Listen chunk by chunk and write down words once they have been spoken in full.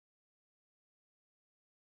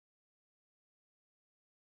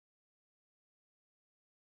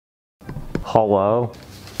Hello?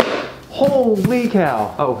 Holy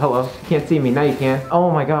cow. Oh, hello. Can't see me, now you can.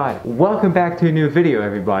 Oh my god. Welcome back to a new video,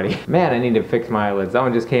 everybody. Man, I need to fix my eyelids. That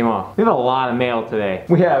one just came off. We have a lot of mail today.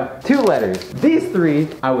 We have 2 letters. These 3,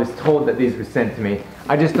 I was told that these were sent to me.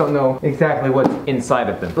 I just don't know exactly what's inside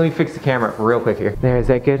of them. Let me fix the camera real quick here. There, is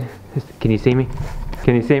that good? Can you see me?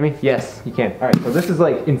 Can you see me? Yes, you can. All right, so this is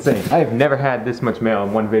like insane. I have never had this much mail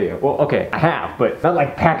in one video. Well, okay, I have, but not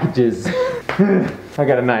like packages. I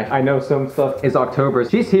got a knife. I know some stuff is October.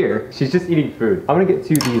 She's here. She's just eating food. I'm gonna get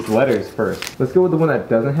to these letters first. Let's go with the one that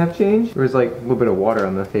doesn't have change. There's like a little bit of water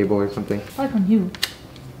on the table or something. I like on you.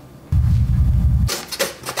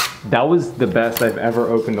 That was the best I've ever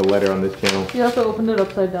opened a letter on this channel. You have to open it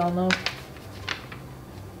upside down though.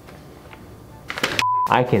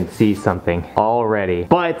 I can see something already,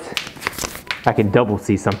 but I can double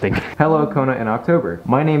see something. Hello, Kona in October.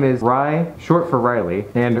 My name is Rye, short for Riley,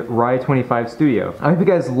 and Rye25 Studio. I hope you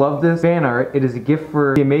guys love this fan art. It is a gift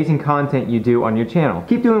for the amazing content you do on your channel.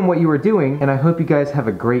 Keep doing what you are doing, and I hope you guys have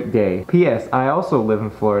a great day. P.S. I also live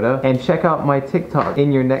in Florida, and check out my TikTok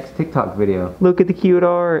in your next TikTok video. Look at the cute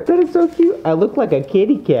art. That is so cute. I look like a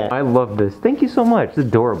kitty cat. I love this. Thank you so much. It's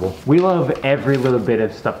adorable. We love every little bit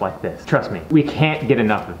of stuff like this. Trust me, we can't get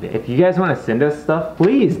enough of it. If you guys want to send us stuff,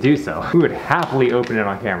 please do so. We would happily open it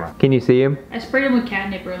on camera. Can you see him? I sprayed him with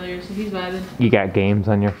catnip earlier, so he's vibing. You got games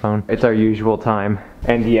on your phone? It's our usual time.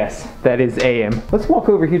 And yes, that is AM. Let's walk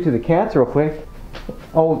over here to the cats real quick.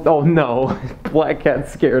 Oh no. Black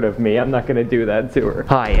cat's scared of me. I'm not gonna do that to her.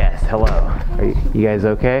 Hi, yes, hello. Are you guys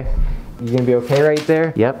okay? You gonna be okay right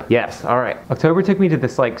there? Yep. Yes, all right. October took me to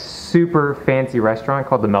this like super fancy restaurant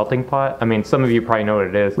called the Melting Pot. I mean, some of you probably know what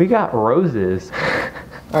it is. We got roses.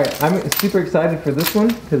 All right, I'm super excited for this one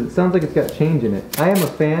because it sounds like it's got change in it. I am a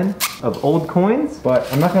fan of old coins, but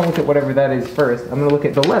I'm not gonna look at whatever that is first. I'm gonna look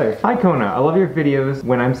at the letter. Hi Kona, I love your videos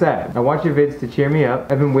when I'm sad. I watch your vids to cheer me up.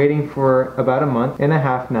 I've been waiting for about a month and a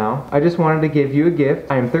half now. I just wanted to give you a gift.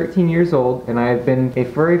 I am 13 years old and I have been a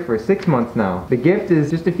furry for 6 months now. The gift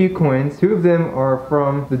is just a few coins. 2 of them are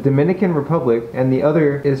from the Dominican Republic and the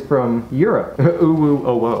other is from Europe. Ooh, woo,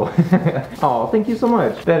 oh, whoa. Oh, thank you so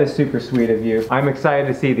much. That is super sweet of you. I'm excited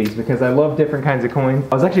to see these because I love different kinds of coins.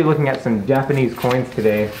 I was actually looking at some Japanese coins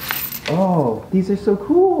today. Oh, these are so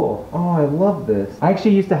cool. Oh, I love this. I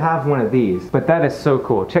actually used to have one of these, but that is so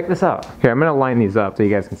cool. Check this out. Here, I'm gonna line these up so you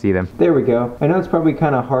guys can see them. There we go. I know it's probably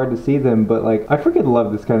kind of hard to see them, but like, I freaking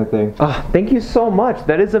love this kind of thing. Oh, thank you so much.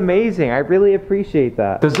 That is amazing. I really appreciate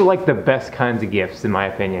that. Those are like the best kinds of gifts in my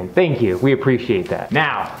opinion. Thank you. We appreciate that.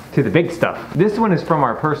 Now, to the big stuff. This one is from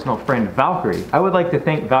our personal friend, Valkyrie. I would like to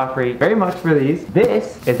thank Valkyrie very much for these.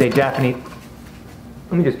 This is a Japanese...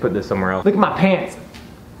 Let me just put this somewhere else. Look at my pants.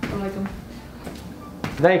 I like them.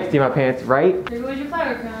 Thanks to my pants, right? There goes your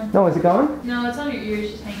flower crown. No, is it gone? No, it's on your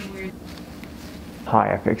ears, just hanging weird.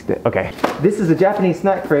 Hi, I fixed it. Okay. This is a Japanese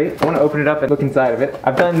snack crate. I want to open it up and look inside of it.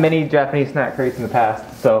 I've done many Japanese snack crates in the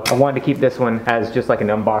past, so I wanted to keep this one as just like an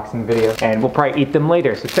unboxing video, and we'll probably eat them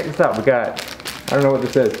later. So check this out. We got, I don't know what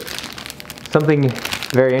this is. Something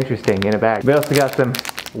very interesting in a bag. We also got some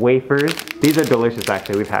wafers. These are delicious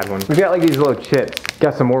actually, we've had one. We've got like these little chips.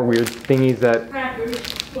 Got some more weird thingies that... Crackers.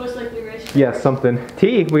 Most likely rice. Yeah, something.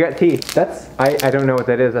 Tea, we got tea. That's, I don't know what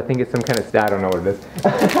that is. I think it's some kind of, I don't know what it is.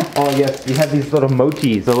 Oh yes, we have these little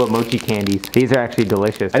mochis, the little mochi candies. These are actually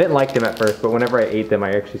delicious. I didn't like them at first, but whenever I ate them,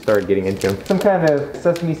 I actually started getting into them. Some kind of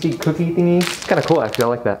sesame seed cookie thingy. It's kind of cool actually, I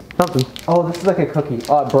like that. Something. Oh, this is like a cookie.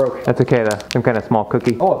 Oh, it broke. That's okay though. Some kind of small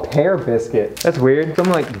cookie. Oh, a pear biscuit. That's weird. Some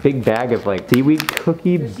like big bag of like seaweed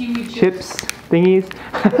cookie chips thingies.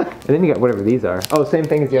 And then you got whatever these are. Oh, same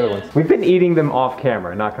thing as the other ones. We've been eating them off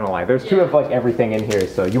camera, not gonna lie. There's 2 of like everything in here.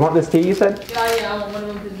 So you want this tea, you said? Yeah, I want one of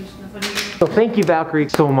them because there's nothing. So thank you, Valkyrie,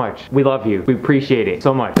 so much. We love you. We appreciate it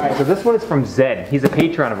so much. All right, so this one is from Zed. He's a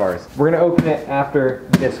patron of ours. We're gonna open it after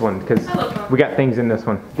this one because we got things in this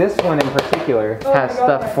one. This one in particular has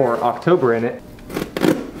stuff for October in it.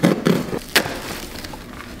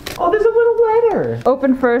 Oh, there's a little letter.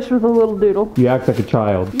 Open first with a little doodle. You act like a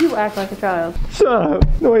child. You act like a child. Shut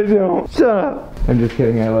up. No, I don't. Shut up. I'm just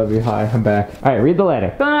kidding. I love you. Hi, I'm back. All right, read the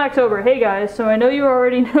letter. Kona October. Hey guys, so I know you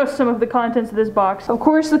already know some of the contents of this box. Of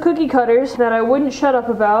course, the cookie cutters that I wouldn't shut up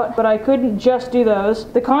about, but I couldn't just do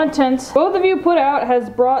those. The contents both of you put out has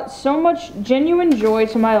brought so much genuine joy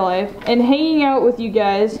to my life, and hanging out with you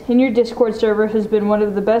guys in your Discord server has been one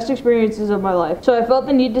of the best experiences of my life. So I felt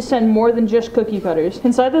the need to send more than just cookie cutters.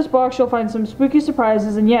 Inside this box, you'll find some spooky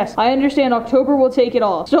surprises, and yes, I understand October will take it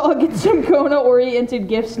all. So I'll get some Kona-oriented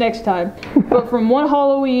gifts next time. But from one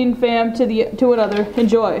Halloween fam to another,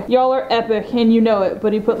 enjoy. Y'all are epic, and you know it,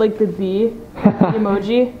 but he put like the B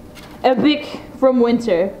emoji. Epic from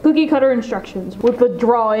Winter. Cookie cutter instructions with the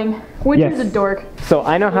drawing. Winter's Yes. a dork. So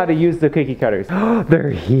I know how to use the cookie cutters. They're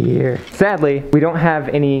here. Sadly, we don't have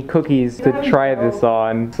any cookies to try this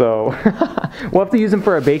on, so we'll have to use them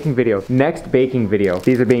for a baking video. Next baking video,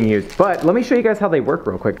 these are being used. But let me show you guys how they work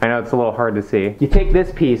real quick. I know it's a little hard to see. You take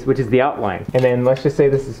this piece, which is the outline, and then let's just say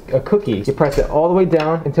this is a cookie. You press it all the way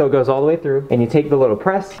down until it goes all the way through, and you take the little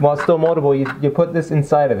press. While it's still moldable, you put this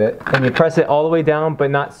inside of it, and you press it all the way down, but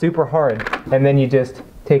not super hard. And then you just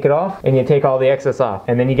take it off, and you take all the excess off.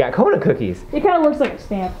 And then you got Kona cookies. It kind of works like a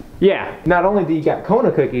stamp. Yeah, not only do you got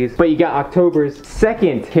Kona cookies, but you got October's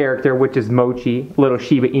second character, which is Mochi, little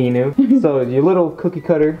Shiba Inu. So your little cookie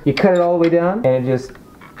cutter, you cut it all the way down, and it just...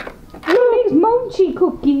 It makes mochi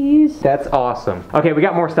cookies. That's awesome. Okay, we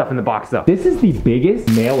got more stuff in the box though. This is the biggest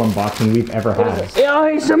mail unboxing we've ever had.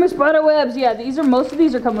 Oh, some spider webs. Yeah, most of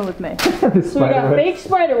these are coming with me. So we got fake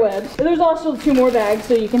spider webs. There's also 2 more bags,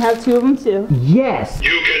 so you can have 2 of them too. Yes! You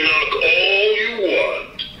can knock all you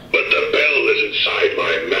want, but the bell is inside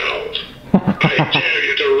my mouth. I dare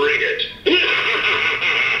you to ring it.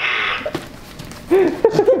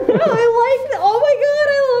 Oh my god,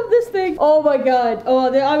 I love this thing. Oh my god.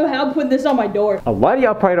 Oh, I'm putting this on my door. A lot of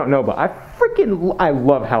y'all probably don't know, but I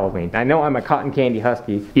love Halloween. I know I'm a cotton candy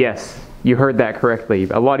husky. Yes, you heard that correctly.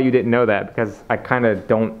 A lot of you didn't know that because I kind of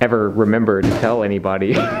don't ever remember to tell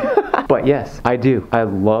anybody. But yes, I do. I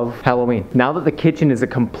love Halloween. Now that the kitchen is a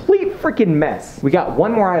complete freaking mess, we got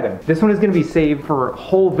one more item. This one is gonna be saved for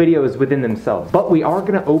whole videos within themselves. But we are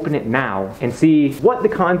gonna open it now and see what the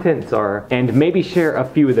contents are and maybe share a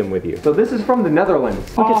few of them with you. So this is from the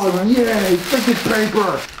Netherlands. Oh yay, freaking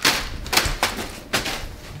paper!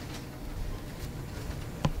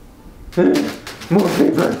 More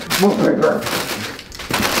paper! More paper!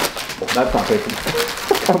 That's not paper.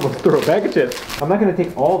 I almost threw a bag of chips. I'm not gonna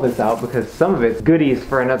take all this out because some of it's goodies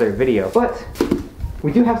for another video, but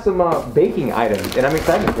we do have some baking items and I'm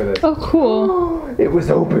excited for this. Oh, cool. It was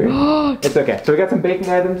open. It's okay. So we got some baking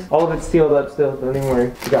items. All of it's sealed up still, don't even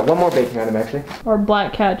worry. We got one more baking item actually. Our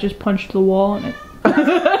black cat just punched the wall and it...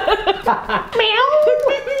 Meow!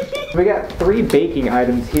 We got 3 baking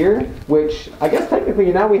items here, which I guess technically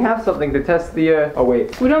now we have something to test the, oh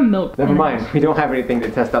wait. We don't have milk. Never mind, we don't have anything to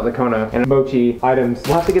test out the Kona and Mochi items.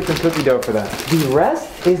 We'll have to get some cookie dough for that. The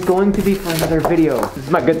rest is going to be for another video. This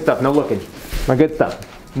is my good stuff, no looking. My good stuff,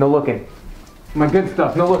 no looking. My good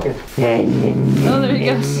stuff, no looking. Oh, there he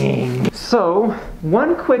goes. So,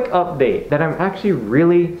 one quick update that I'm actually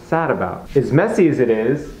really sad about. As messy as it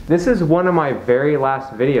is, this is one of my very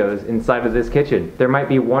last videos inside of this kitchen. There might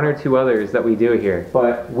be 1 or 2 others that we do here,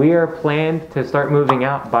 but we are planned to start moving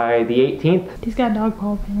out by the 18th. He's got dog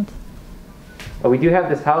paw pants. We do have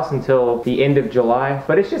this house until the end of July,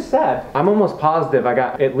 but it's just sad. I'm almost positive I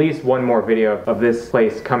got at least 1 more video of this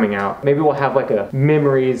place coming out. Maybe we'll have like a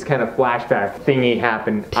memories kind of flashback thingy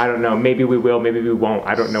happen. I don't know. Maybe we will, maybe we won't.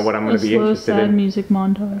 I don't know what I'm going to be interested sad in. music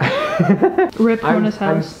montage. Rip Kona's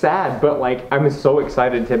house. I'm sad, but like I'm so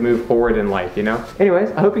excited to move forward in life, you know? Anyways,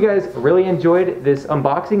 I hope you guys really enjoyed this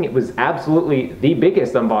unboxing. It was absolutely the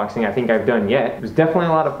biggest unboxing I think I've done yet. It was definitely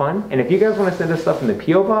a lot of fun. And if you guys want to send us stuff in the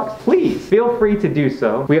P.O. box, please feel free to do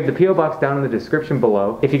so. We have the P.O. box down in the description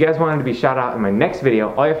below. If you guys wanted to be shout out in my next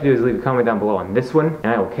video, all you have to do is leave a comment down below on this one, and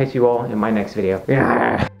I will catch you all in my next video.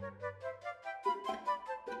 Yeah.